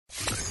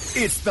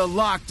It's the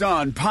Locked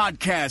On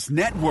Podcast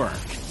Network,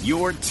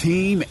 your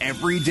team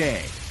every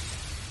day.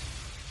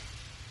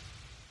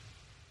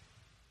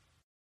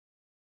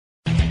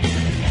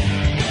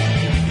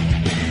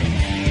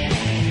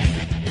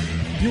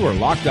 You are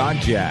Locked On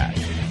Jazz,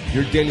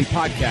 your daily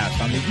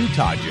podcast on the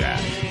Utah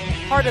Jazz.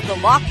 Part of the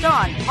Locked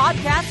On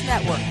Podcast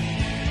Network,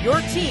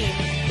 your team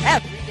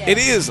every day. It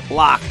is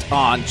Locked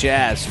On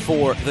Jazz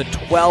for the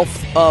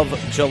 12th of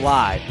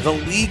July. The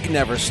league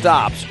never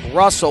stops.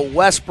 Russell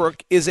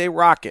Westbrook is a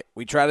rocket.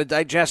 We try to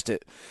digest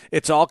it.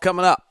 It's all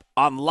coming up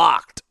on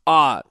Locked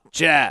On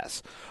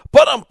Jazz.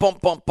 Pow!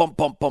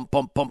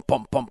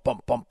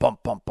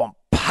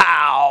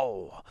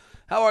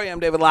 How are you?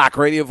 I'm David Locke,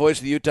 radio voice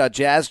of the Utah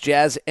Jazz,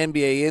 Jazz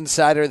NBA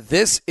insider.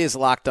 This is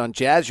Locked On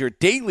Jazz, your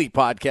daily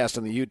podcast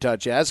on the Utah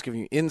Jazz, giving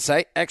you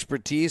insight,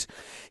 expertise,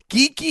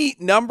 geeky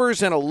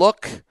numbers, and a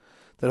look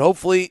that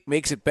hopefully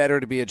makes it better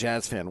to be a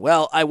Jazz fan.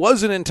 Well, I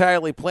wasn't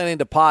entirely planning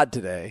to pod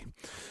today,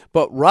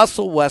 but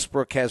Russell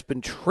Westbrook has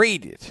been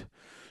traded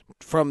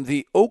from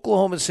the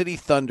Oklahoma City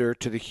Thunder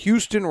to the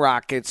Houston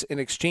Rockets in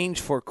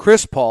exchange for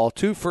Chris Paul,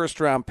 2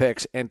 first-round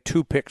picks, and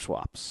 2 pick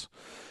swaps.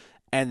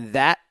 And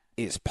that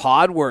is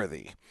pod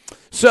worthy.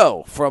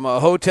 So, from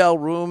a hotel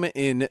room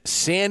in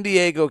San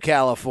Diego,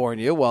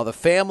 California, while the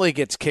family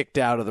gets kicked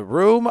out of the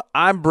room,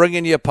 I'm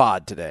bringing you a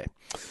pod today.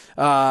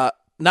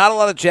 Not a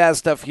lot of Jazz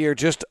stuff here,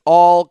 just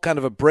all kind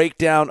of a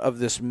breakdown of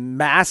this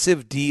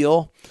massive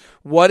deal,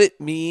 what it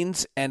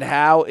means, and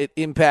how it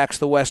impacts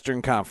the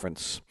Western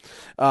Conference.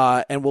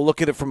 And we'll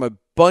look at it from a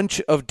bunch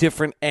of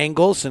different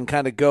angles and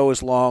kind of go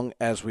as long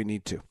as we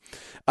need to.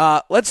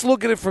 Let's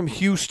look at it from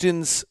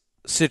Houston's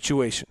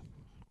situation.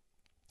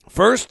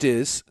 First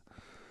is,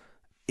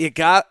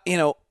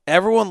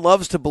 everyone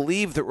loves to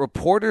believe that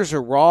reporters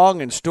are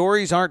wrong and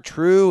stories aren't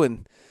true,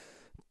 and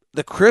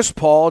the Chris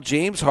Paul,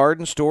 James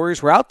Harden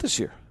stories were out this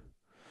year.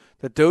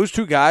 That those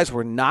two guys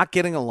were not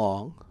getting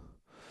along,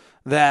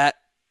 that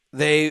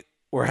they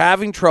were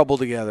having trouble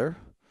together,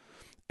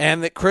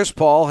 and that Chris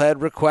Paul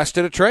had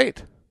requested a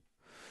trade.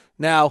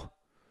 Now,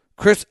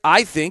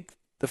 I think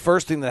the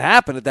first thing that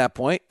happened at that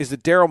point is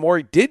that Daryl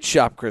Morey did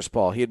shop Chris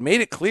Paul. He had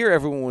made it clear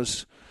everyone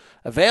was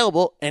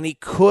available, and he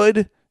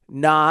could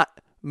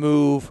not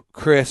move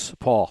Chris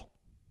Paul.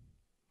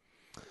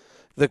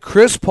 The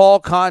Chris Paul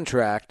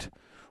contract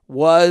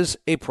was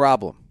a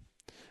problem.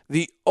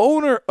 The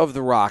owner of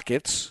the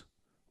Rockets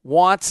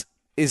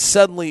is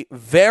suddenly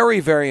very,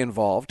 very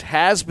involved,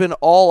 has been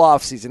all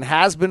offseason,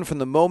 has been from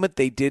the moment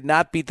they did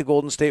not beat the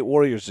Golden State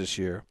Warriors this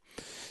year.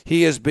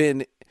 He has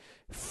been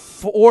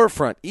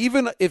forefront.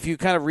 Even if you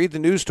kind of read the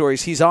news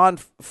stories, he's on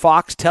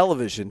Fox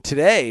television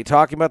today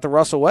talking about the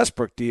Russell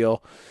Westbrook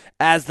deal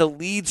as the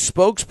lead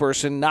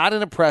spokesperson, not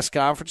in a press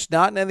conference,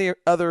 not in any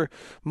other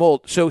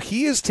mold. So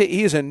he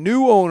is a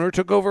new owner,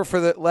 took over for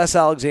the Les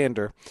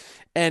Alexander,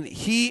 and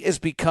he has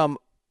become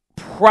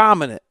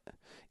prominent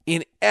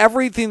in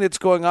everything that's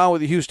going on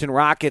with the Houston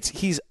Rockets.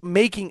 He's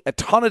making a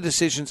ton of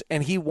decisions,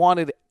 and he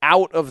wanted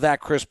out of that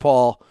Chris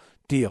Paul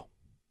deal.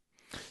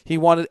 He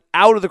wanted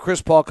out of the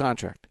Chris Paul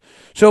contract.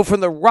 So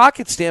from the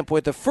Rockets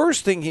standpoint, the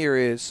first thing here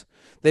is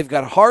they've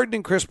got Harden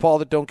and Chris Paul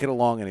that don't get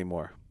along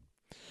anymore.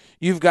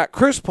 You've got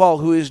Chris Paul,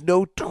 who is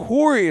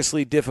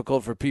notoriously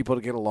difficult for people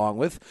to get along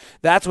with.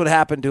 That's what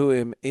happened to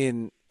him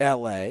in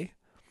L.A.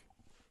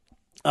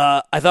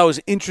 I thought it was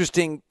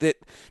interesting that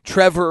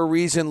Trevor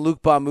Ariza and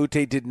Luc Mbah a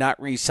Moute did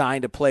not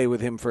re-sign to play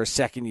with him for a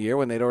second year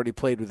when they'd already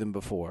played with him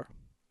before.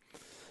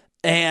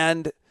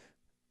 And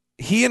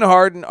he and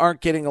Harden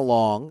aren't getting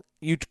along.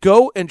 You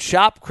go and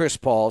shop Chris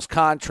Paul's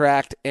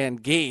contract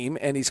and game,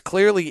 and he's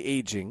clearly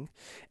aging,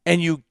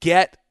 and you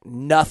get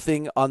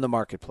nothing on the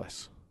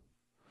marketplace.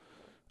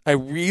 I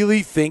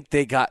really think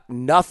they got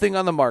nothing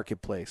on the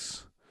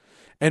marketplace.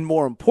 And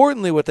more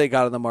importantly, what they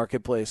got on the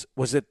marketplace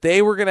was that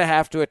they were going to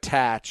have to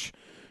attach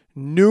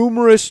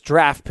numerous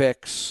draft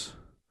picks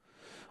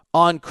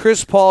on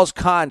Chris Paul's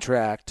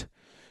contract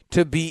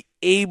to be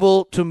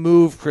able to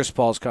move Chris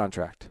Paul's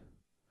contract.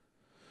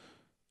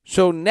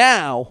 So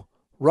now,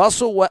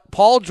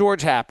 Paul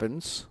George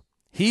happens.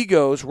 He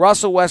goes.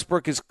 Russell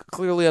Westbrook is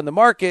clearly on the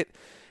market.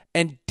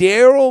 And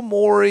Daryl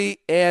Morey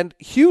and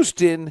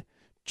Houston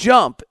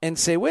jump and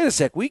say, wait a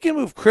sec, we can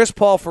move Chris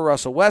Paul for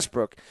Russell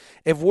Westbrook.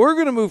 If we're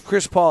going to move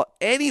Chris Paul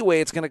anyway,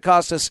 it's going to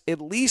cost us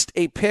at least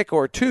a pick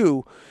or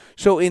two.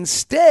 So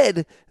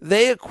instead,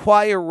 they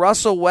acquire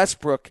Russell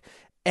Westbrook.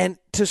 And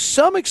to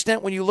some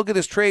extent, when you look at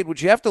this trade,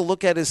 what you have to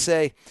look at is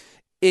say,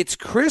 it's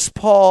Chris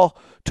Paul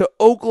to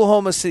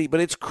Oklahoma City, but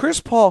it's Chris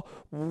Paul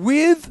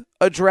with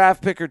a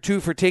draft pick or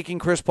two for taking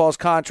Chris Paul's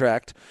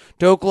contract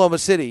to Oklahoma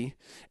City.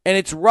 And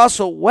it's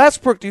Russell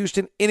Westbrook to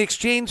Houston in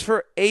exchange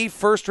for a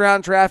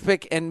first-round draft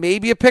pick and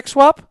maybe a pick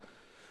swap.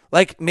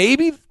 Like,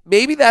 maybe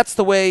that's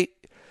the way.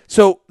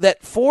 So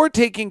that for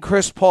taking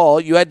Chris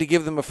Paul, you had to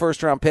give them a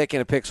first-round pick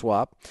and a pick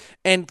swap.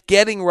 And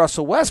getting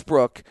Russell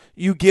Westbrook,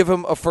 you give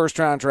him a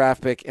first-round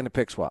draft pick and a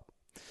pick swap.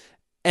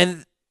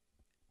 And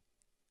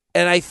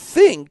I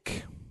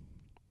think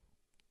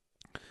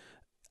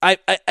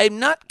I'm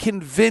not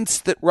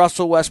convinced that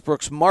Russell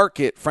Westbrook's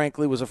market,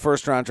 frankly, was a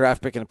first-round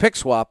draft pick and a pick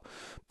swap.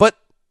 But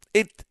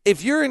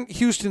if you're in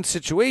Houston's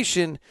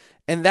situation,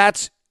 and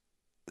that's,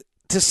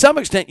 to some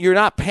extent, you're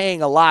not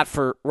paying a lot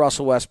for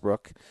Russell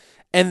Westbrook,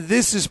 and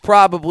this is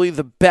probably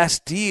the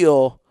best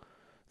deal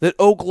that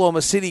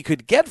Oklahoma City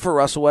could get for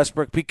Russell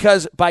Westbrook,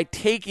 because by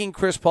taking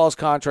Chris Paul's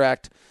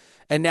contract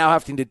and now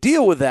having to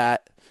deal with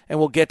that, and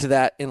we'll get to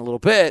that in a little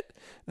bit,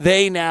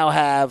 they now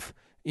have,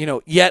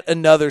 yet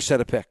another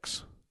set of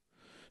picks.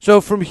 So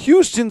from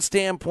Houston's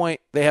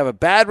standpoint, they have a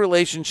bad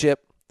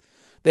relationship.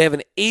 They have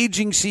an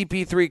aging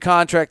CP3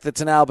 contract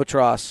that's an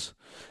albatross.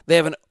 They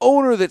have an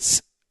owner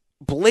that's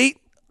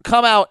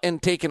come out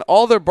and taken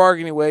all their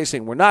bargaining away,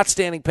 saying we're not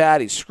standing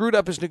pat. He screwed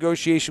up his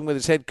negotiation with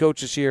his head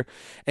coach this year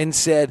and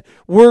said,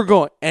 we're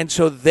going. And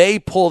so they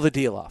pull the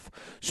deal off.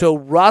 So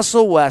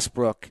Russell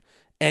Westbrook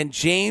and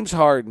James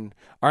Harden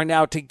are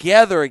now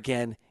together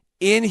again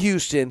in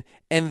Houston,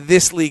 and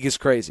this league is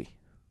crazy.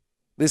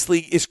 This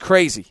league is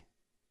crazy.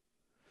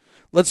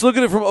 Let's look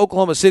at it from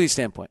Oklahoma City's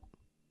standpoint.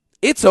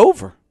 It's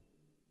over.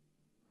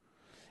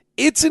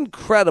 It's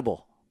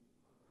incredible.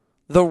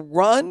 The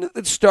run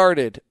that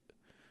started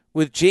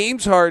with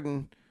James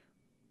Harden,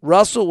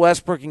 Russell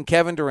Westbrook, and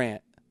Kevin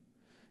Durant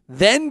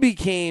then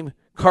became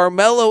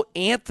Carmelo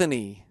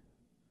Anthony,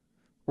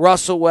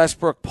 Russell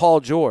Westbrook, Paul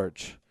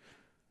George.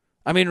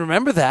 I mean,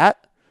 remember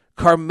that?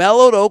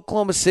 Carmelo to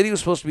Oklahoma City was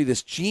supposed to be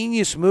this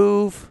genius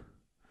move.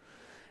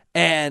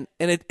 And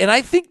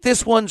I think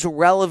this one's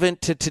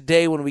relevant to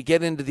today when we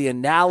get into the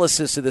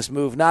analysis of this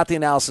move, not the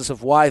analysis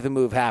of why the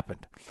move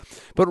happened.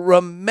 But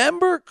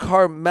remember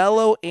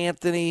Carmelo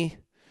Anthony,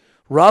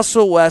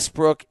 Russell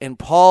Westbrook, and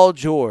Paul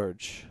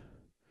George.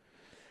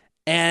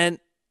 And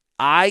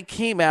I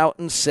came out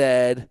and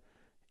said,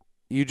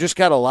 you just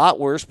got a lot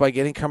worse by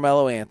getting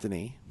Carmelo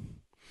Anthony.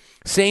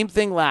 Same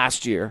thing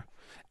last year.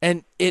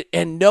 And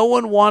no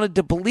one wanted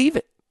to believe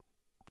it.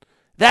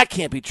 That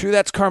can't be true.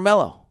 That's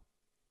Carmelo.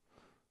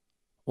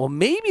 Well,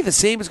 maybe the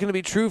same is going to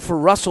be true for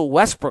Russell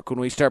Westbrook when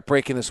we start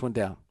breaking this one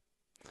down.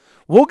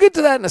 We'll get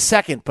to that in a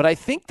second, but I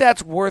think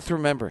that's worth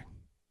remembering.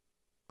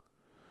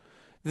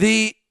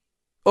 The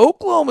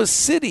Oklahoma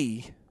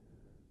City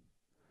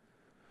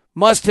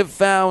must have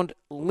found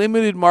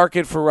limited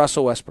market for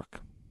Russell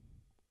Westbrook.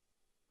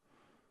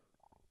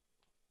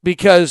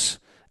 Because,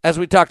 as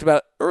we talked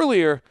about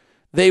earlier,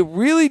 they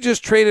really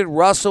just traded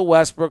Russell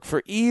Westbrook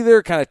for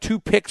either kind of 2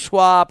 pick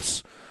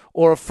swaps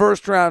or a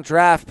first-round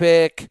draft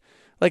pick.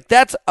 Like,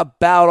 that's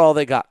about all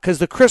they got. Because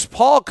the Chris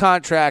Paul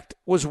contract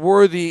was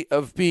worthy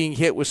of being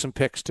hit with some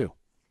picks, too.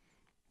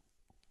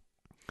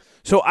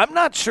 So I'm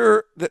not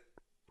sure that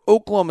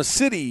Oklahoma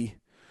City,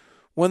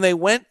 when they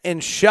went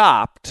and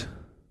shopped,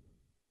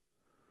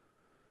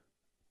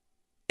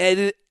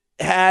 it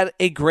had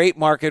a great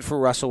market for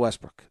Russell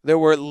Westbrook. There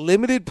were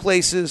limited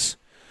places,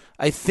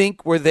 I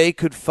think, where they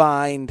could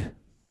find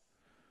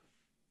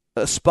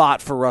a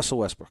spot for Russell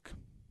Westbrook.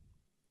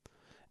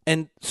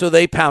 And so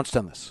they pounced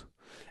on this.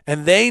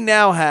 And they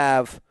now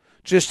have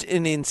just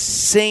an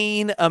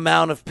insane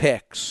amount of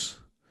picks.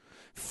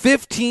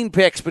 15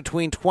 picks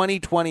between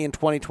 2020 and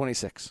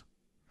 2026.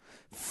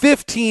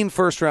 15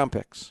 first-round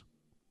picks.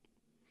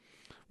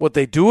 What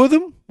they do with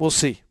them, we'll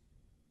see.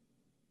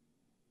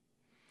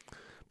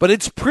 But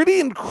it's pretty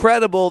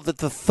incredible that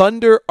the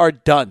Thunder are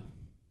done.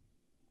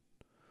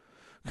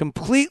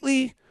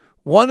 Completely,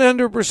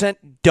 100%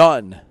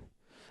 done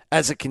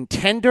as a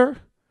contender.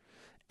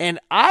 And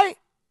I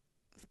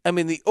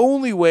mean, the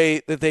only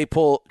way that they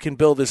can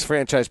build this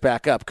franchise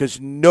back up, because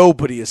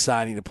nobody is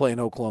signing to play in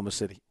Oklahoma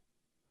City.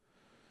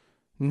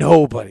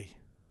 Nobody.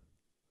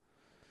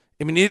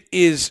 I mean, it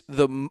is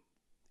the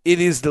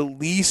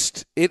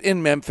least. It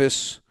and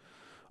Memphis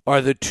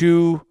are the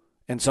two,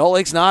 and Salt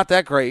Lake's not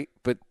that great,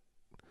 but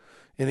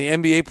in the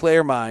NBA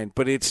player mind,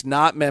 but it's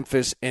not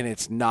Memphis and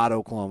it's not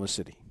Oklahoma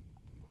City.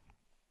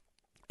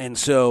 And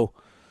so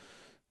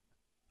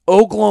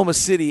Oklahoma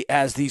City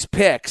has these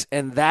picks,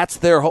 and that's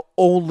their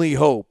only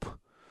hope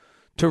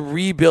to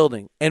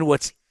rebuilding. And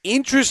what's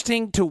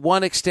interesting to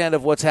one extent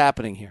of what's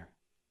happening here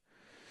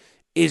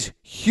is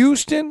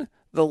Houston,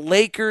 the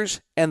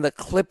Lakers, and the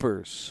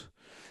Clippers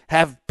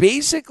have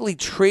basically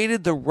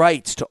traded the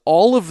rights to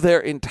all of their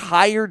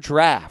entire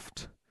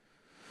draft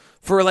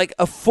for like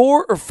a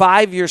 4 or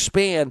 5 year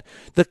span.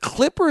 The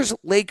Clippers,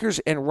 Lakers,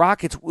 and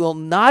Rockets will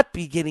not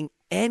be getting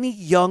any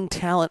young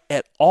talent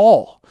at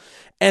all.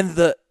 And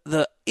the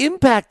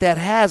impact that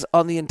has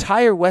on the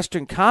entire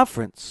Western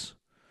Conference.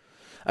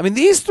 I mean,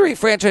 these 3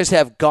 franchises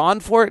have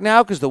gone for it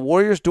now because the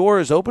Warriors' door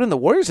is open, and the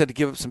Warriors had to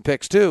give up some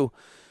picks too.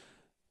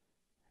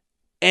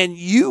 And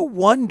you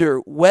wonder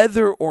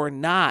whether or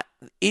not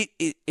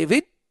it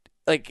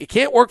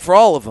can't work for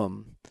all of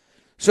them.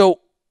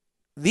 So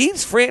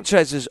these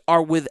franchises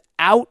are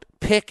without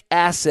pick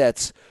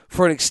assets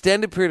for an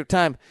extended period of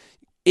time.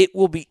 It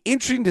will be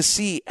interesting to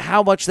see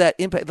how much that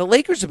impact. The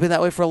Lakers have been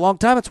that way for a long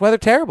time. That's why they're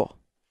terrible.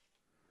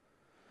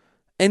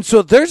 And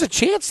so there's a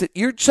chance that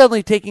you're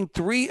suddenly taking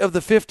 3 of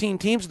the 15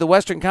 teams of the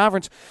Western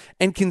Conference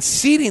and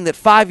conceding that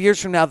 5 years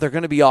from now they're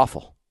going to be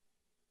awful.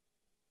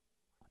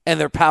 and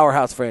they're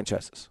powerhouse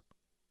franchises.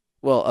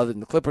 Well, other than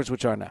the Clippers,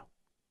 which are now.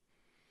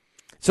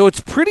 So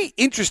it's pretty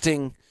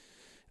interesting.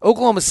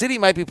 Oklahoma City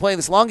might be playing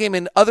this long game,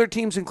 and other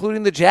teams,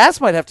 including the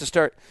Jazz, might have to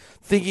start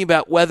thinking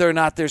about whether or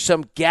not there's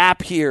some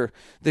gap here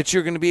that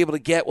you're going to be able to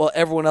get while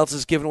everyone else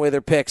is giving away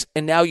their picks,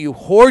 and now you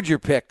hoard your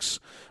picks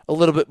a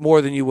little bit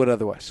more than you would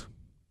otherwise.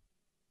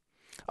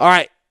 All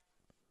right.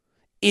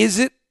 Is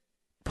it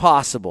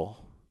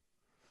possible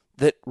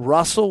that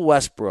Russell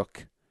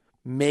Westbrook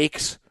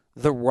makes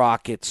the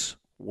Rockets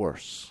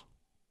worse?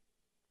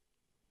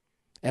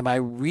 Am I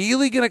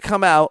really going to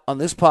come out on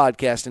this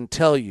podcast and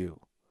tell you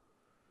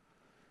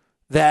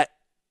that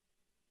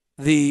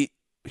the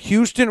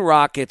Houston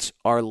Rockets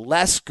are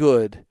less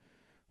good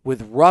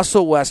with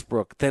Russell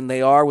Westbrook than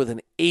they are with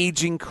an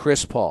aging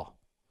Chris Paul?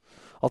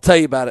 I'll tell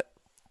you about it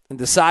and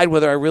decide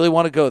whether I really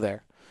want to go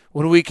there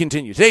when we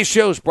continue. Today's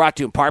show is brought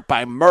to you in part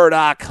by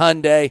Murdoch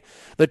Hyundai.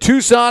 The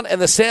Tucson and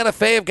the Santa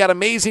Fe have got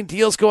amazing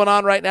deals going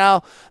on right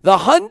now. The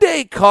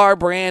Hyundai car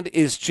brand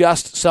is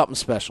just something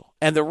special.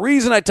 And the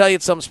reason I tell you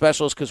it's something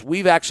special is because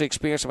we've actually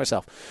experienced it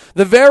myself.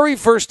 The very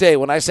first day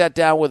when I sat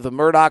down with the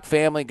Murdoch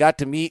family, got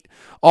to meet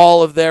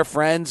all of their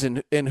friends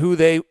and who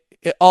they,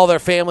 all their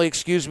family,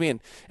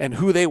 and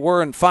who they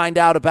were, and find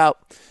out about,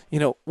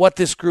 what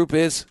this group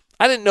is.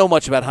 I didn't know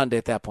much about Hyundai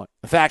at that point.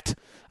 In fact,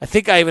 I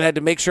think I even had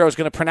to make sure I was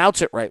going to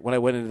pronounce it right when I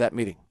went into that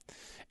meeting.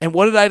 And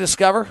what did I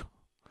discover?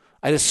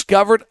 I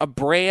discovered a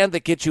brand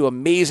that gets you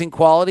amazing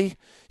quality,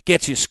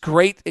 gets you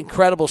great,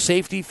 incredible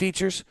safety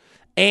features,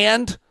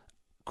 and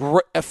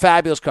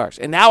fabulous cars.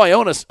 And now I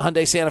own a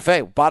Hyundai Santa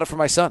Fe. Bought it for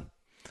my son.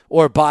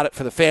 Or bought it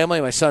for the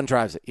family. My son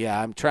drives it.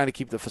 Yeah, I'm trying to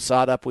keep the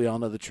facade up. We all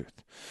know the truth.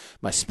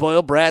 My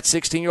spoiled brat,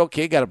 16-year-old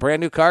kid, got a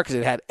brand new car because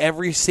it had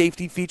every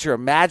safety feature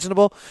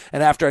imaginable.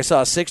 And after I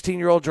saw a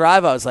 16-year-old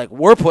drive, I was like,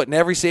 we're putting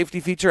every safety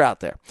feature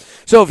out there.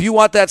 So if you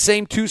want that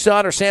same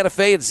Tucson or Santa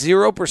Fe, it's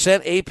 0%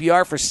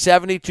 APR for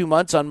 72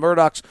 months on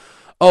Murdoch's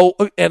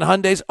and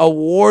Hyundai's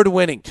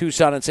award-winning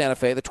Tucson and Santa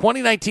Fe. The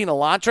 2019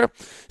 Elantra,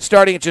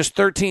 starting at just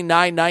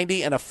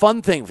 $13,990, and a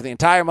fun thing, for the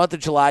entire month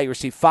of July, you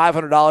receive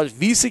 $500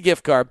 Visa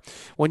gift card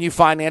when you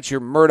finance your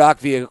Murdoch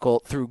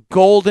vehicle through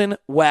Golden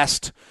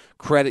West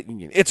Credit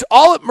Union. It's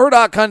all at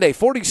Murdoch Hyundai,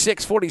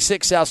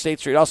 4646 South State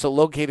Street, also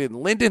located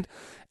in Linden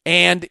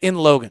and in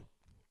Logan.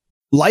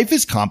 Life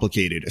is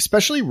complicated,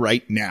 especially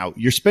right now.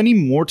 You're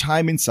spending more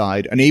time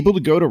inside, unable to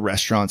go to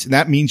restaurants, and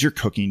that means you're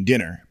cooking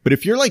dinner. But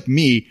if you're like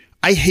me,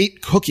 I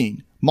hate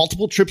cooking.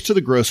 Multiple trips to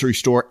the grocery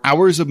store,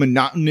 hours of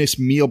monotonous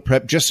meal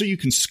prep just so you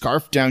can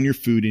scarf down your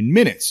food in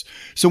minutes.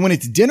 So when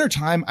it's dinner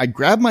time, I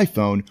grab my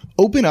phone,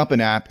 open up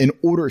an app, and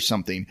order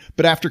something.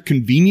 But after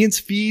convenience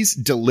fees,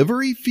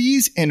 delivery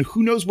fees, and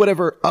who knows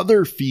whatever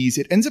other fees,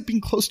 it ends up being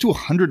close to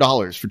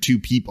 $100 for two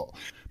people.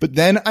 But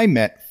then I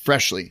met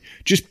Freshly.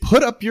 Just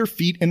put up your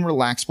feet and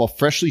relax while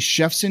Freshly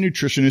chefs and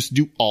nutritionists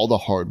do all the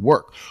hard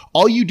work.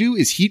 All you do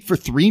is heat for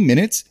 3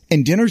 minutes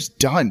and dinner's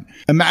done.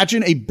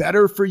 Imagine a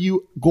better for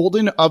you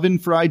golden oven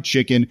fried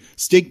chicken,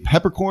 steak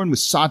peppercorn with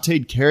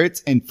sauteed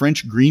carrots and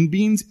French green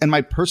beans, and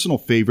my personal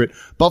favorite,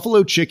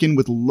 buffalo chicken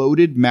with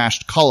loaded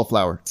mashed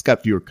cauliflower. It's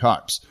got fewer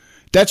carbs.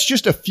 That's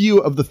just a few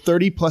of the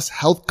 30 plus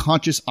health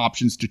conscious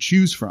options to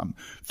choose from.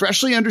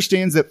 Freshly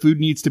understands that food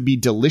needs to be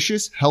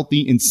delicious,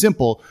 healthy, and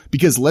simple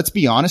because let's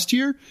be honest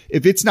here,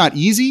 if it's not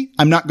easy,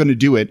 I'm not going to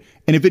do it.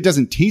 And if it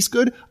doesn't taste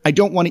good, I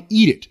don't want to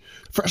eat it.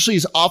 Freshly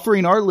is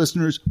offering our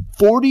listeners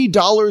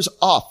 $40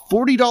 off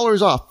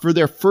for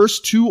their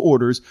first 2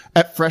 orders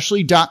at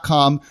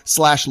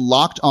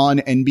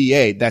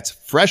freshly.com/lockedonnba. That's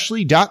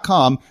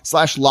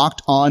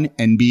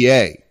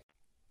freshly.com/lockedonnba.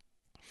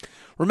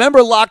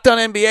 Remember, Locked On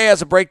NBA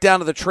has a breakdown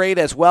of the trade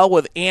as well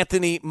with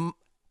Anthony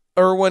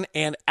Irwin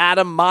and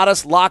Adam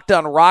Modest. Locked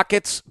On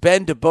Rockets,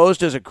 Ben DeBose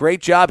does a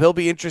great job. He'll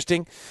be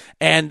interesting,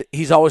 and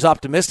he's always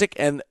optimistic.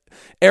 And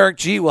Eric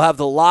G will have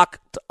the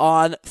Locked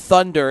On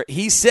Thunder.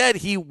 He said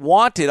he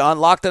wanted, on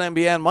Locked On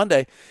NBA on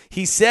Monday,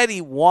 he said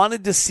he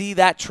wanted to see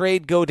that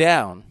trade go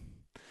down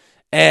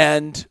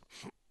and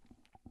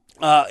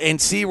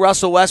see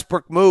Russell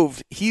Westbrook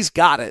moved. He's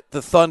got it.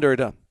 The Thunder are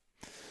done.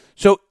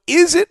 So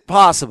is it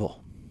possible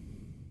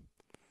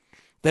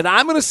that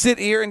I'm going to sit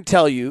here and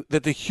tell you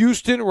that the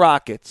Houston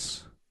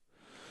Rockets,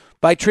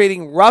 by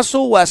trading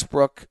Russell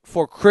Westbrook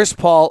for Chris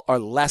Paul, are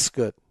less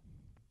good?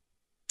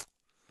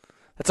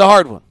 That's a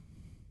hard one.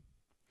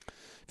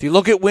 If you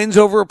look at wins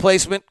over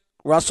replacement,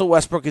 Russell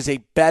Westbrook is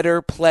a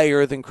better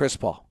player than Chris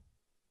Paul.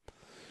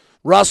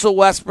 Russell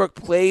Westbrook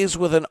plays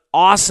with an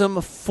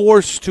awesome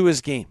force to his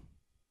game.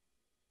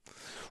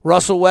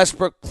 Russell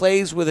Westbrook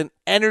plays with an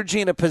energy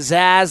and a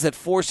pizzazz that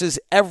forces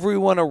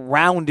everyone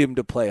around him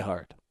to play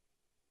hard.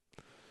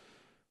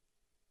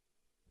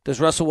 Does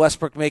Russell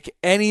Westbrook make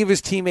any of his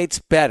teammates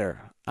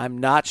better? I'm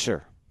not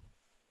sure.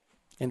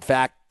 In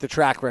fact, the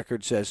track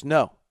record says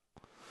no.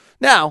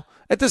 Now,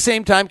 at the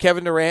same time,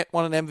 Kevin Durant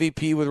won an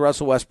MVP with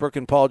Russell Westbrook,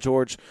 and Paul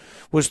George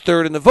was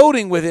third in the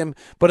voting with him,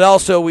 but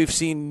also we've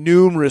seen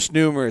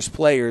numerous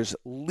players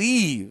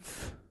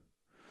leave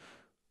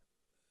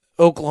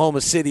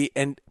Oklahoma City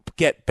and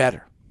get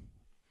better.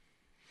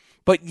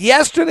 But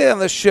yesterday on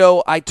the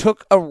show, I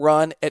took a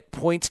run at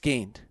points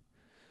gained.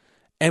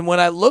 And when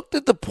I looked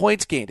at the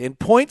points gained, and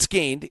points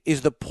gained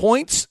is the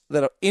points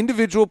that an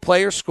individual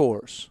player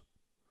scores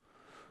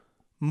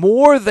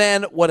more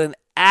than what an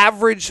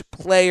average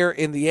player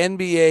in the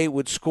NBA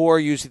would score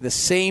using the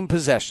same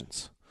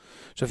possessions.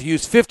 So if you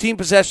use 15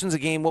 possessions a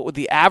game, what would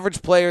the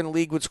average player in the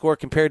league would score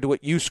compared to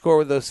what you score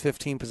with those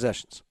 15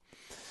 possessions?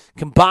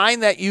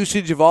 Combine that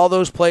usage of all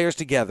those players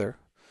together,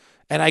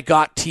 and I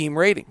got team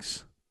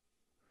ratings.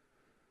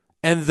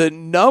 And the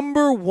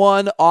number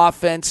one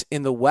offense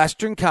in the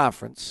Western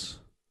Conference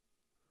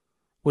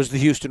was the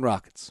Houston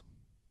Rockets.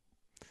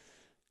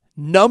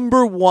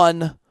 Number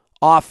one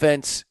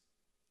offense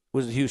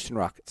was the Houston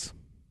Rockets.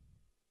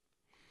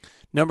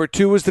 Number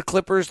 2 was the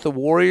Clippers. The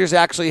Warriors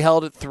actually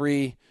held at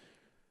 3.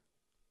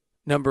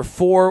 Number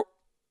 4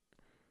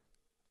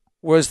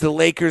 was the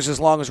Lakers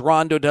as long as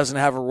Rondo doesn't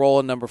have a role.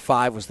 And number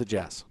 5 was the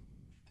Jazz.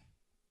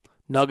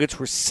 Nuggets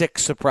were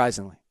 6,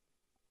 surprisingly.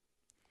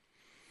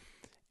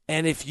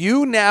 And if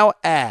you now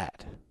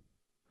add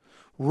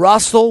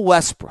Russell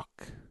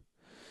Westbrook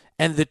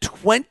and the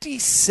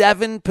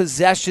 27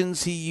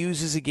 possessions he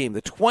uses a game,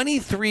 the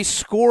 23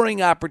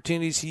 scoring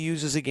opportunities he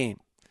uses a game,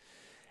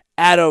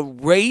 at a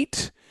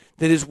rate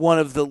that is one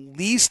of the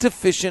least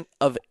efficient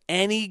of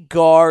any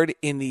guard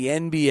in the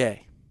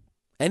NBA,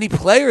 any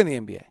player in the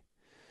NBA.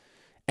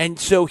 And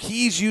so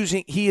he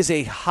is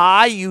a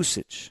high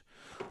usage,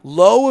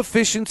 low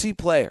efficiency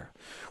player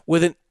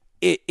with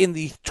in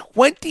the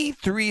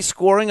 23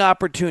 scoring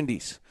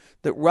opportunities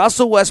that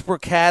Russell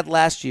Westbrook had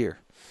last year,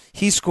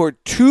 he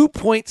scored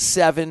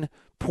 2.7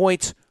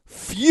 points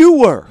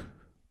fewer,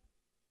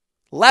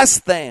 less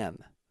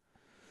than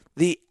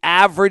the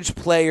average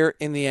player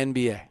in the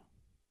NBA.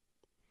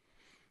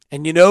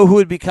 And you know who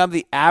would become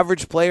the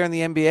average player in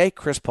the NBA?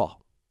 Chris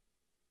Paul.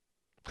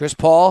 Chris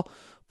Paul,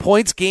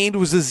 points gained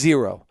was a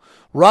 0.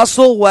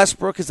 Russell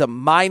Westbrook is a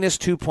minus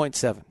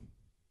 2.7.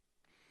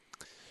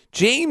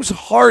 James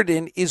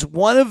Harden is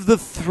one of the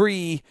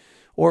 3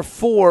 or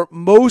 4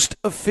 most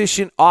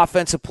efficient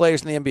offensive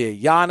players in the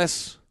NBA.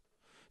 Giannis,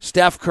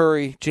 Steph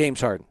Curry,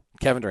 James Harden,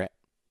 Kevin Durant.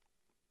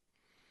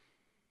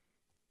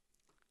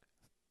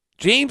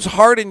 James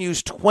Harden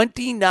used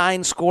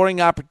 29 scoring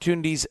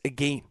opportunities a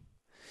game.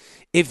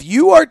 If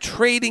you are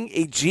trading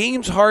a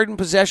James Harden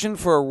possession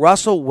for a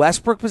Russell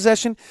Westbrook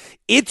possession,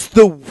 it's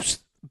the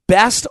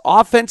best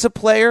offensive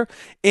player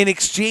in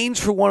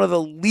exchange for one of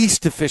the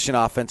least efficient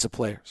offensive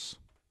players.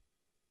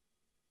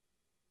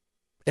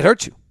 It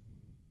hurts you.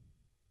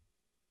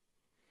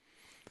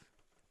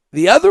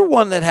 The other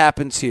one that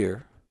happens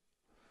here,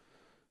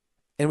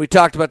 and we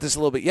talked about this a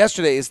little bit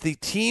yesterday, is the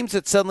teams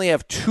that suddenly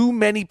have too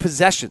many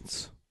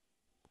possessions.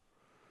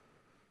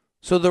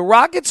 So the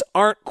Rockets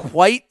aren't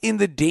quite in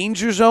the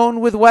danger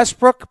zone with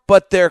Westbrook,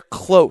 but they're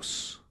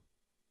close.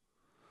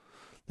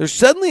 They're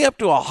suddenly up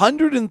to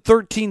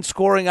 113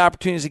 scoring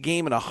opportunities a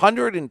game and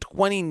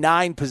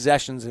 129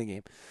 possessions in a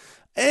game.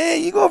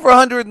 You go over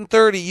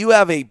 130, you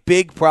have a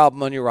big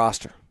problem on your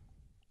roster.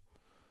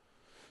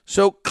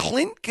 So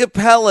Clint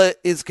Capella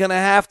is going to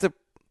have to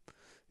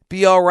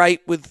be all right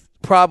with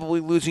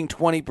probably losing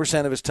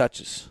 20% of his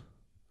touches.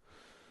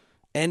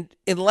 And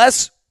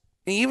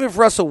even if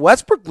Russell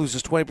Westbrook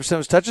loses 20% of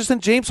his touches, then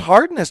James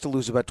Harden has to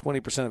lose about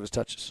 20% of his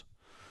touches.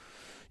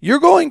 You're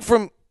going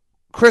from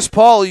Chris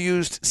Paul, who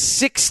used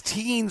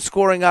 16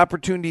 scoring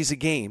opportunities a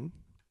game,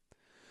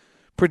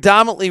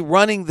 predominantly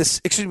running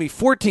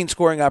 14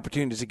 scoring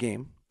opportunities a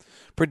game,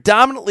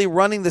 predominantly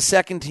running the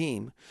second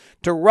team,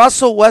 to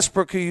Russell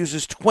Westbrook, who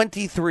uses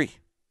 23.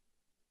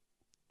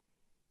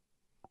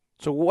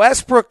 So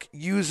Westbrook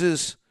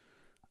uses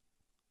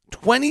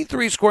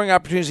 23 scoring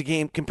opportunities a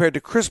game compared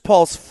to Chris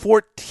Paul's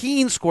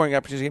 14 scoring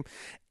opportunities a game,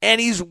 and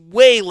he's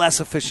way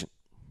less efficient.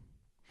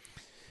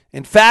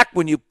 In fact,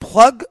 when you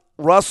plug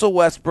Russell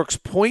Westbrook's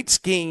points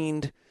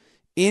gained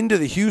into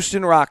the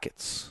Houston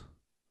Rockets,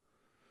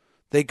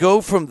 they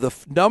go from the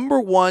number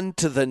 1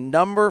 to the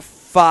number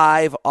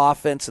 5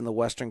 offense in the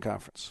Western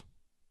Conference.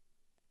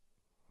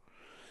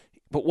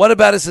 But what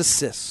about his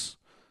assists?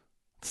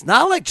 It's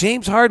not like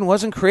James Harden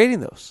wasn't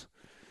creating those.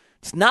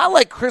 It's not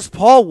like Chris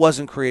Paul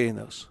wasn't creating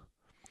those.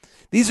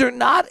 These are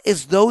not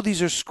as though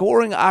these are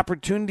scoring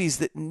opportunities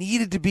that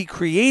needed to be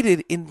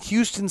created in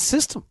Houston's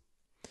system.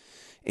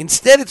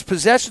 Instead, it's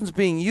possessions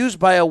being used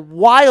by a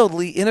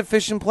wildly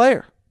inefficient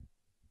player.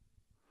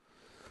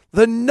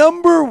 The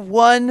number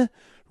 1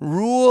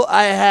 rule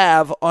I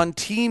have on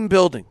team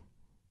building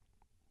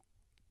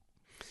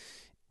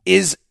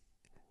is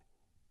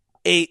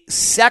a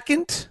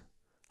second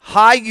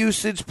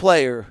high-usage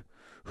player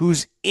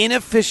who's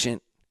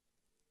inefficient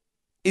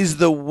is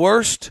the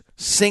worst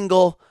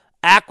single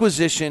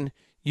acquisition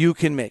you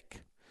can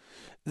make.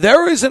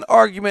 There is an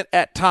argument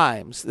at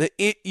times that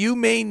you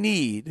may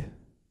need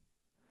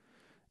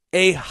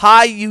a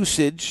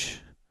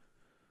high-usage,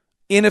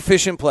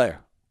 inefficient player.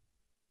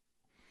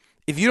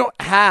 If you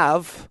don't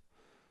have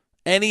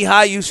any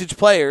high-usage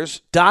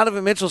players,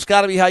 Donovan Mitchell's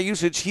got to be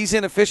high-usage. He's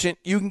inefficient.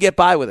 You can get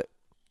by with it.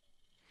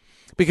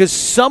 Because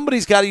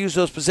somebody's got to use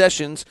those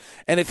possessions,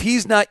 and if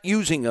he's not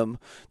using them,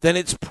 then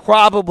it's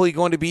probably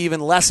going to be even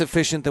less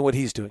efficient than what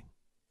he's doing.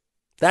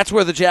 That's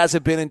where the Jazz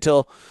have been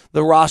until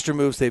the roster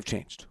moves they've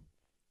changed.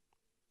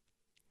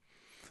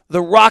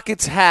 The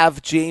Rockets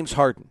have James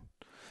Harden,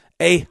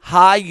 a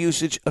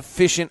high-usage,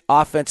 efficient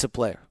offensive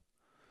player.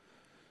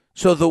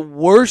 So the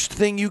worst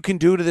thing you can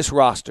do to this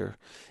roster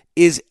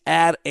is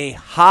add a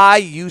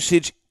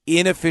high-usage,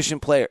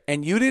 inefficient player.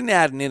 And you didn't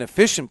add an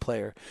inefficient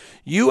player.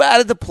 You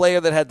added the player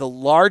that had the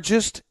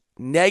largest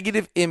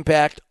negative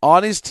impact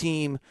on his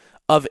team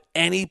of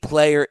any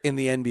player in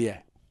the NBA.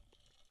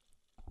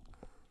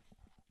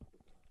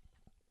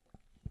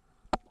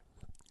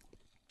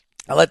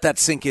 I'll let that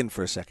sink in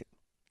for a second.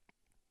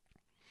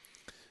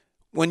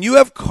 When you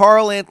have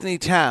Karl Anthony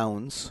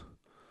Towns,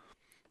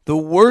 the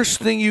worst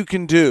thing you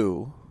can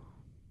do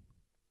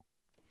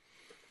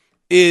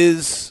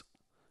is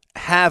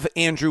have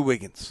Andrew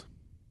Wiggins.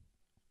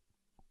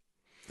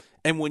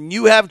 And when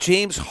you have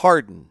James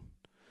Harden,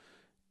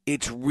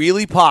 it's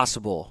really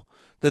possible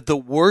that the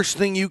worst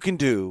thing you can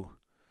do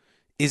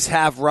is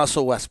have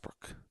Russell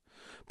Westbrook.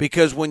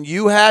 Because when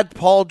you had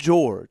Paul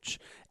George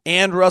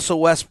and Russell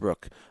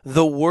Westbrook,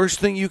 the worst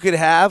thing you could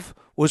have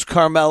was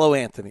Carmelo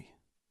Anthony.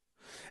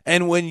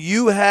 And when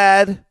you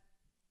had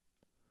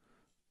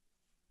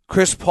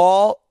Chris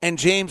Paul and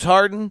James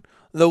Harden,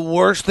 the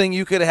worst thing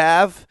you could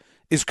have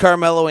is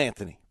Carmelo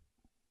Anthony.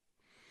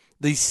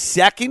 The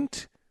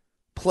second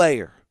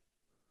player,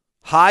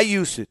 high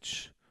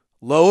usage,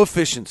 low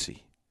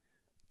efficiency,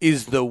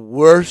 is the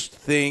worst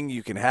thing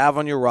you can have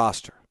on your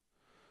roster.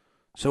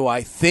 So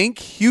I think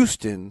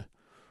Houston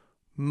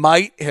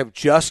might have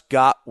just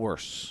got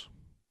worse.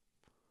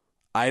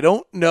 I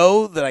don't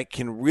know that I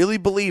can really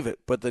believe it,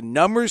 but the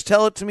numbers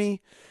tell it to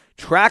me.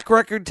 Track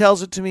record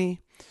tells it to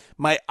me.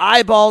 My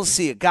eyeballs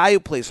see a guy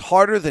who plays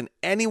harder than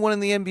anyone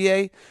in the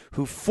NBA,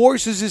 who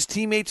forces his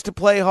teammates to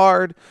play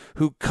hard,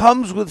 who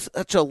comes with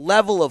such a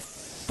level of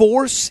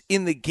force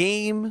in the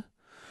game,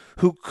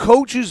 who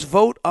coaches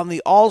vote on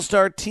the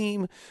All-Star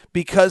team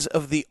because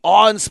of the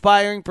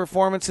awe-inspiring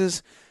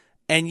performances,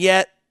 and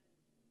yet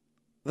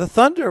the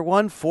Thunder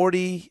won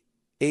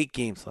 48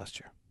 games last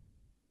year,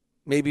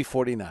 maybe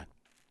 49.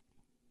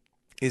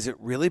 Is it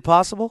really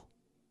possible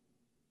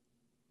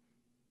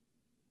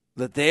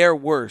that they are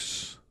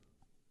worse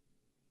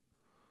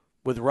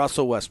with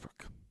Russell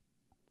Westbrook?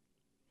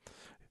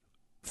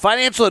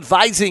 Financial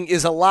advising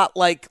is a lot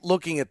like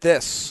looking at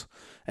this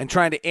and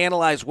trying to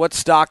analyze what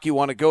stock you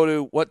want to go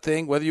to, what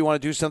thing, whether you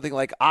want to do something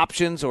like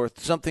options or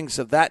something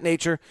of that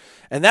nature.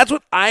 And that's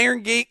what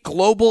Irongate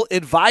Global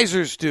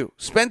Advisors do.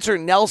 Spencer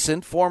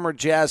Nelson, former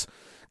Jazz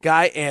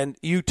guy and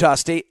Utah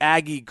State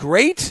Aggie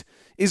great,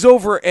 is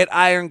over at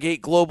Irongate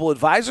Global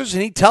Advisors,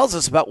 and he tells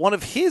us about one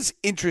of his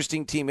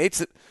interesting teammates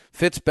that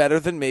fits better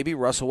than maybe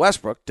Russell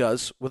Westbrook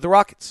does with the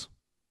Rockets.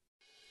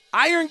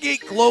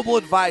 Irongate Global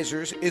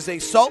Advisors is a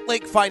Salt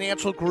Lake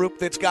financial group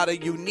that's got a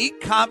unique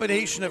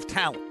combination of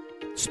talent.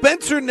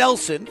 Spencer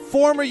Nelson,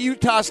 former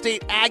Utah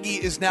State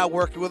Aggie, is now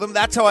working with him.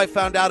 That's how I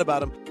found out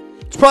about him.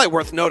 It's probably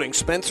worth noting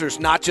Spencer's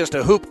not just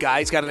a hoop guy.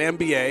 He's got an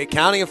MBA,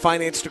 accounting and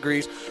finance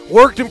degrees,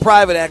 worked in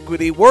private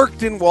equity,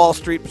 worked in Wall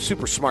Street.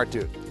 Super smart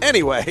dude.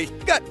 Anyway,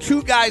 got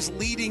two guys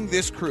leading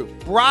this crew.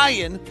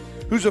 Brian,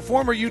 who's a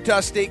former Utah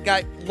State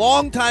guy,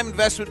 longtime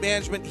investment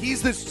management.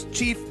 He's the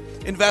chief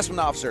investment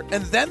officer.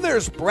 And then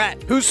there's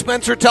Brett, who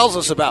Spencer tells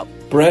us about.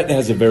 Brett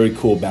has a very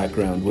cool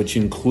background, which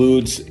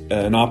includes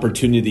an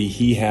opportunity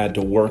he had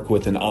to work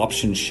with an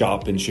options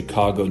shop in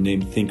Chicago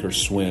named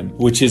Thinkorswim,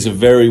 which is a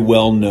very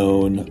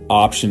well-known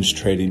options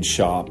trading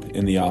shop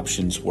in the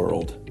options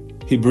world.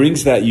 He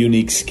brings that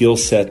unique skill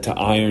set to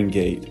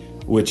Irongate,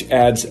 which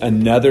adds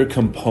another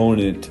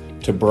component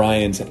to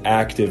Brian's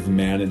active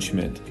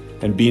management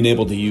and being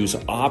able to use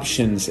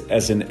options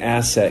as an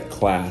asset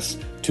class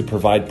to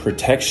provide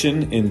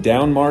protection in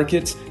down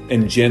markets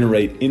and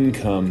generate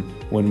income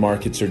when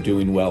markets are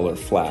doing well or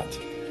flat.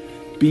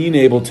 Being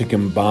able to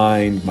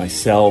combine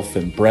myself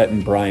and Brett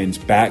and Brian's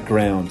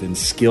background and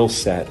skill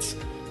sets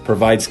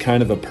provides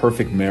kind of a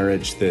perfect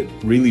marriage that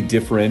really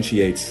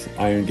differentiates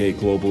Irongate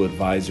Global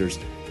Advisors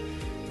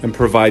and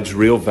provides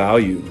real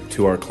value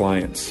to our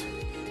clients.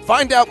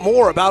 Find out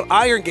more about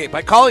Irongate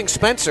by calling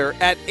Spencer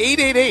at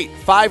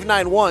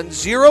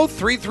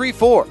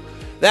 888-591-0334.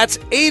 That's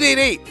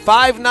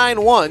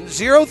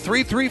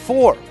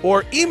 888-591-0334.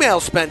 Or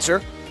email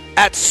Spencer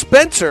at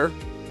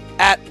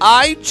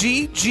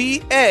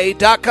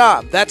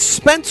spencer@igga.com. That's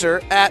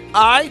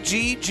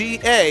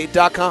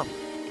spencer@igga.com.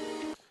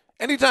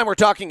 Anytime we're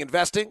talking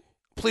investing,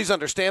 please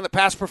understand that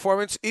past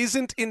performance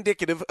isn't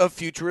indicative of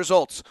future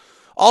results.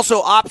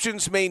 Also,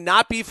 options may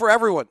not be for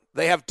everyone.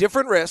 They have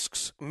different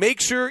risks. Make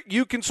sure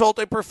you consult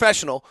a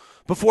professional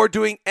before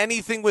doing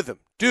anything with them.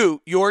 Do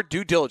your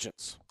due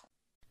diligence.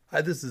 Hi,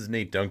 this is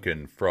Nate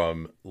Duncan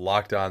from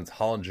Locked On's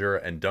Hollinger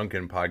and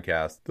Duncan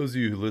podcast. Those of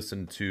you who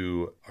listen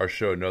to our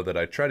show know that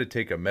I try to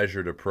take a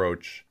measured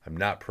approach. I'm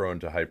not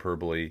prone to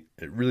hyperbole.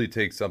 It really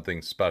takes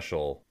something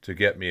special to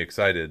get me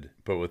excited.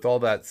 But with all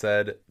that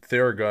said,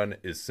 Theragun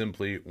is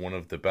simply one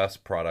of the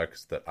best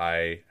products that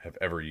I have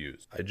ever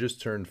used. I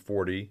just turned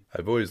 40.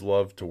 I've always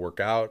loved to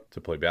work out,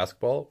 to play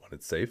basketball when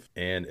it's safe.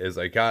 And as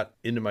I got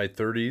into my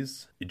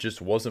 30s, it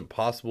just wasn't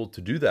possible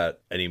to do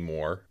that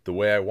anymore the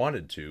way I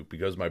wanted to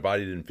because my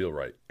body didn't feel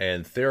right.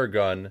 And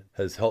Theragun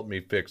has helped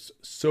me fix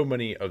so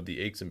many of the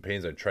aches and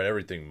pains. I've tried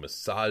everything,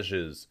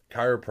 massages,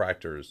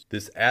 chiropractors.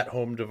 This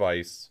at-home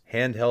device,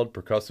 handheld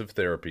percussive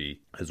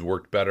therapy, has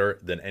worked better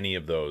than any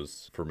of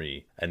those for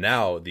me. And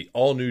now the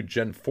all-new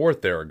Gen 4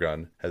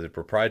 Theragun has a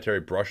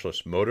proprietary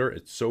brushless motor.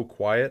 It's so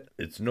quiet.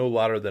 It's no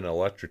louder than an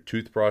electric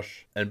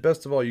toothbrush. And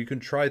best of all, you can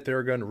try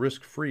Theragun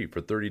risk-free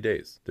for 30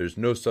 days. There's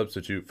no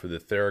substitute for the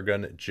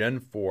Theragun Gen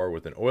 4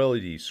 with an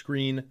OLED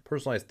screen,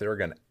 personalized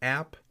Theragun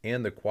app,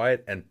 and the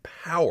quiet and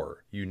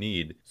power you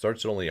need.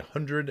 Starts at only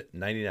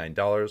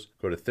 $199.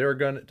 Go to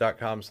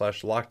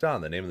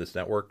Theragun.com/lockedon, the name of this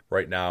network,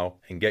 right now,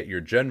 and get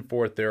your Gen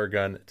 4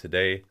 Theragun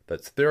today.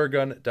 That's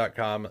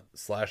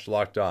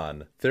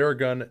Theragun.com/lockedon.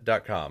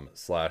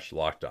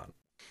 Theragun.com/lockedon.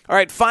 All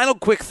right, final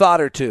quick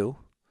thought or two.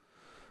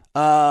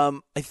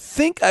 I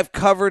think I've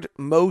covered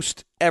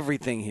most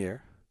everything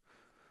here.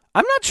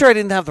 I'm not sure I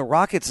didn't have the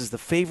Rockets as the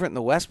favorite in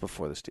the West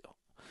before this deal.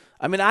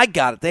 I mean, I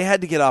got it. They had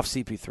to get off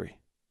CP3.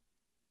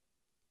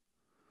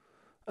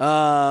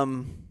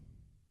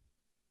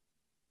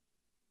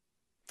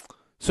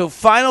 So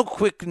final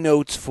quick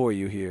notes for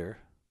you here.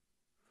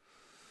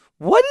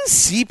 What is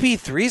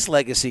CP3's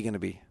legacy going to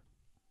be?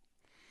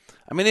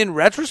 I mean, in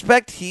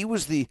retrospect, he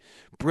was the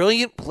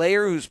brilliant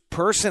player whose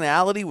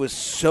personality was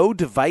so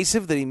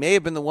divisive that he may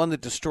have been the one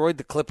that destroyed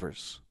the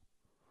Clippers.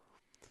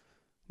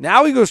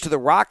 Now he goes to the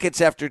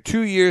Rockets after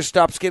 2 years,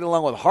 stops getting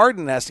along with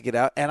Harden, has to get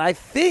out, and I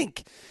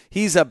think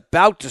he's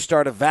about to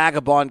start a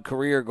vagabond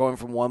career going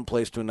from one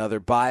place to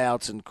another,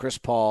 buyouts, and Chris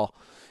Paul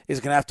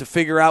is going to have to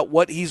figure out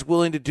what he's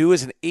willing to do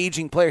as an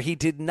aging player. He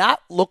did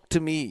not look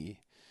to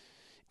me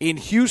in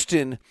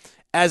Houston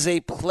as a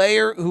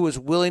player who was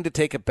willing to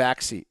take a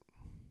backseat.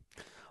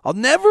 I'll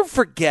never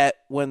forget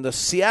when the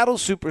Seattle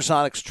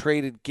Supersonics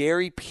traded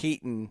Gary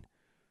Payton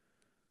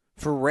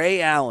for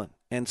Ray Allen.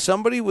 And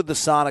somebody with the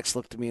Sonics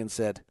looked at me and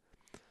said,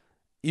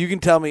 you can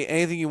tell me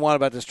anything you want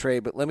about this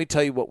trade, but let me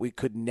tell you what we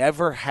could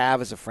never have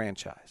as a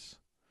franchise.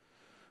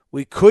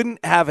 We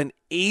couldn't have an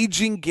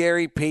aging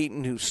Gary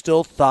Payton who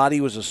still thought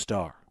he was a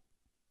star.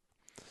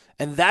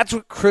 And that's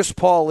what Chris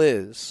Paul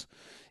is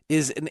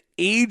an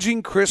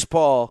aging Chris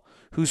Paul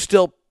who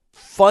still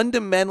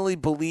fundamentally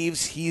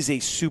believes he's a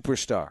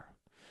superstar.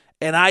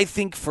 And I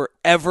think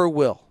forever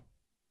will.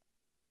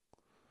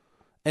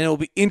 And it'll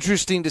be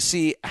interesting to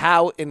see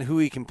how and who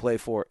he can play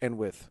for and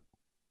with.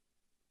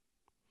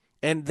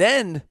 And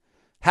then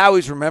how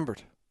he's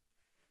remembered.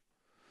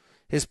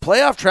 His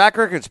playoff track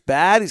record's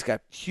bad. He's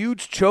got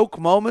huge choke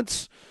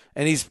moments,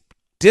 and he's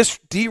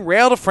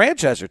derailed a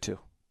franchise or two.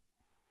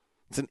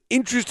 It's an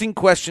interesting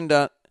question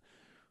to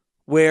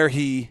where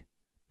he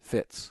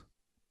fits.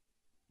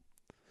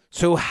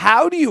 So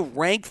how do you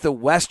rank the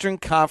Western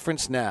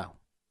Conference now?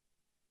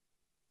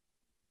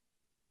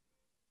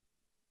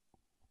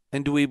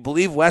 And do we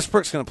believe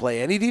Westbrook's going to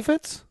play any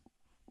defense?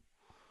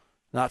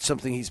 Not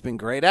something he's been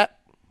great at.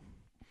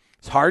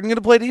 Is Harden going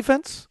to play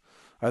defense?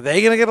 Are they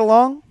going to get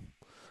along?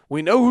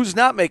 We know who's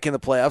not making the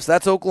playoffs.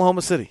 That's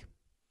Oklahoma City.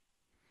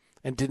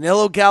 And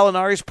Danilo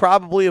Gallinari is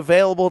probably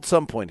available at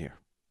some point here.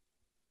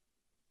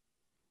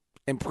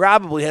 And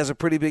probably has a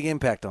pretty big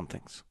impact on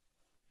things.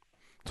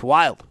 It's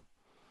wild.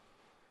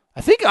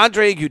 I think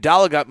Andre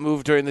Iguodala got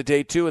moved during the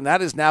day too, and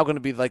that is now going to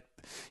be like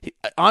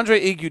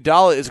Andre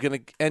Iguodala is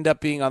going to end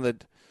up being on the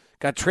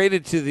got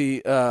traded to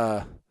the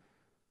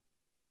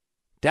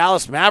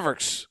Dallas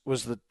Mavericks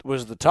was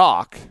the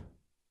talk.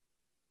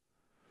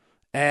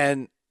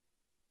 And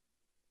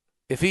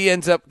if he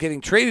ends up getting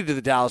traded to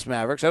the Dallas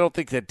Mavericks, I don't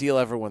think that deal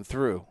ever went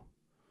through.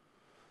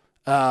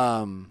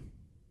 Then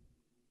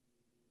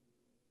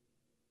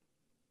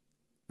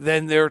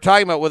they were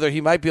talking about whether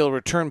he might be able to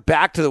return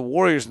back to the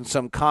Warriors in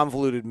some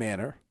convoluted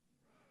manner.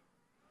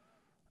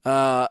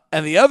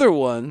 And the other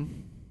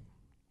one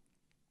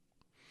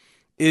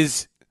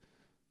is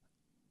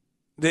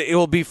that it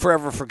will be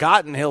forever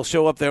forgotten. He'll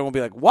show up there and we'll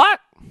be like,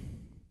 what?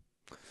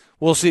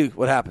 We'll see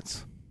what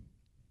happens.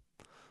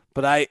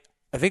 But I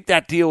think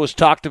that deal was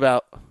talked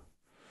about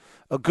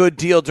a good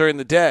deal during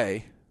the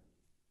day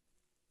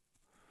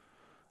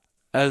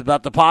as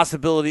about the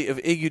possibility of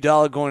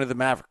Iguodala going to the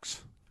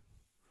Mavericks.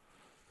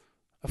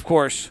 Of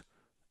course,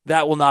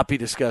 that will not be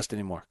discussed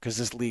anymore because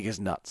this league is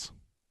nuts.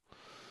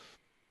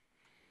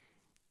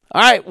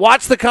 All right,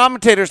 watch the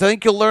commentators. I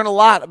think you'll learn a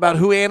lot about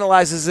who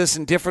analyzes this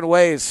in different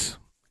ways.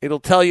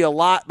 It'll tell you a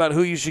lot about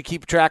who you should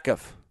keep track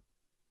of.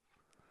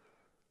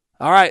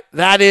 All right,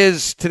 that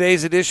is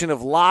today's edition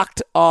of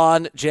Locked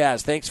On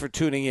Jazz. Thanks for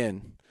tuning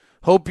in.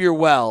 Hope you're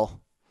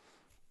well.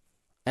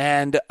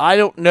 And I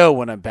don't know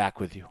when I'm back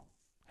with you.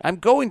 I'm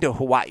going to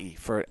Hawaii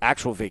for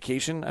actual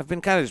vacation. I've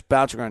been kind of just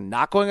bouncing around,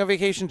 not going on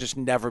vacation, just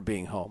never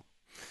being home.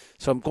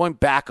 So I'm going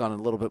back on a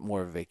little bit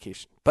more of a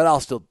vacation, but I'll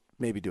still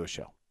maybe do a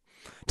show.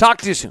 Talk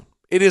to you soon.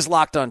 It is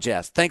Locked On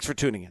Jazz. Thanks for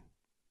tuning in.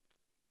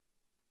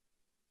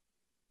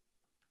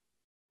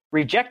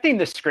 Rejecting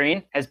the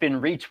Screen has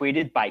been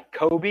retweeted by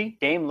Kobe,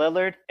 Dame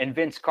Lillard, and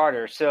Vince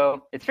Carter.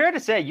 So it's fair to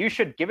say you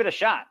should give it a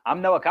shot.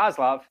 I'm Noah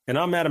Kozlov. And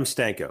I'm Adam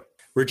Stanko.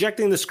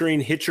 Rejecting the Screen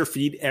hits your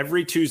feed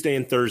every Tuesday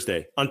and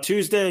Thursday. On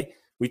Tuesday,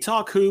 we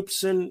talk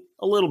hoops and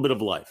a little bit of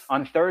life.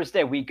 On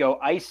Thursday, we go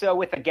ISO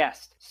with a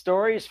guest.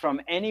 Stories from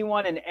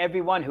anyone and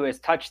everyone who has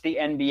touched the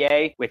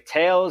NBA with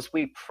tales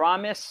we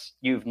promise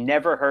you've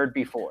never heard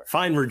before.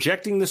 Find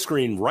Rejecting the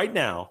Screen right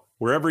now,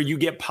 wherever you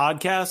get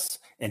podcasts,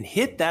 and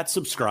hit that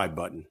subscribe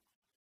button.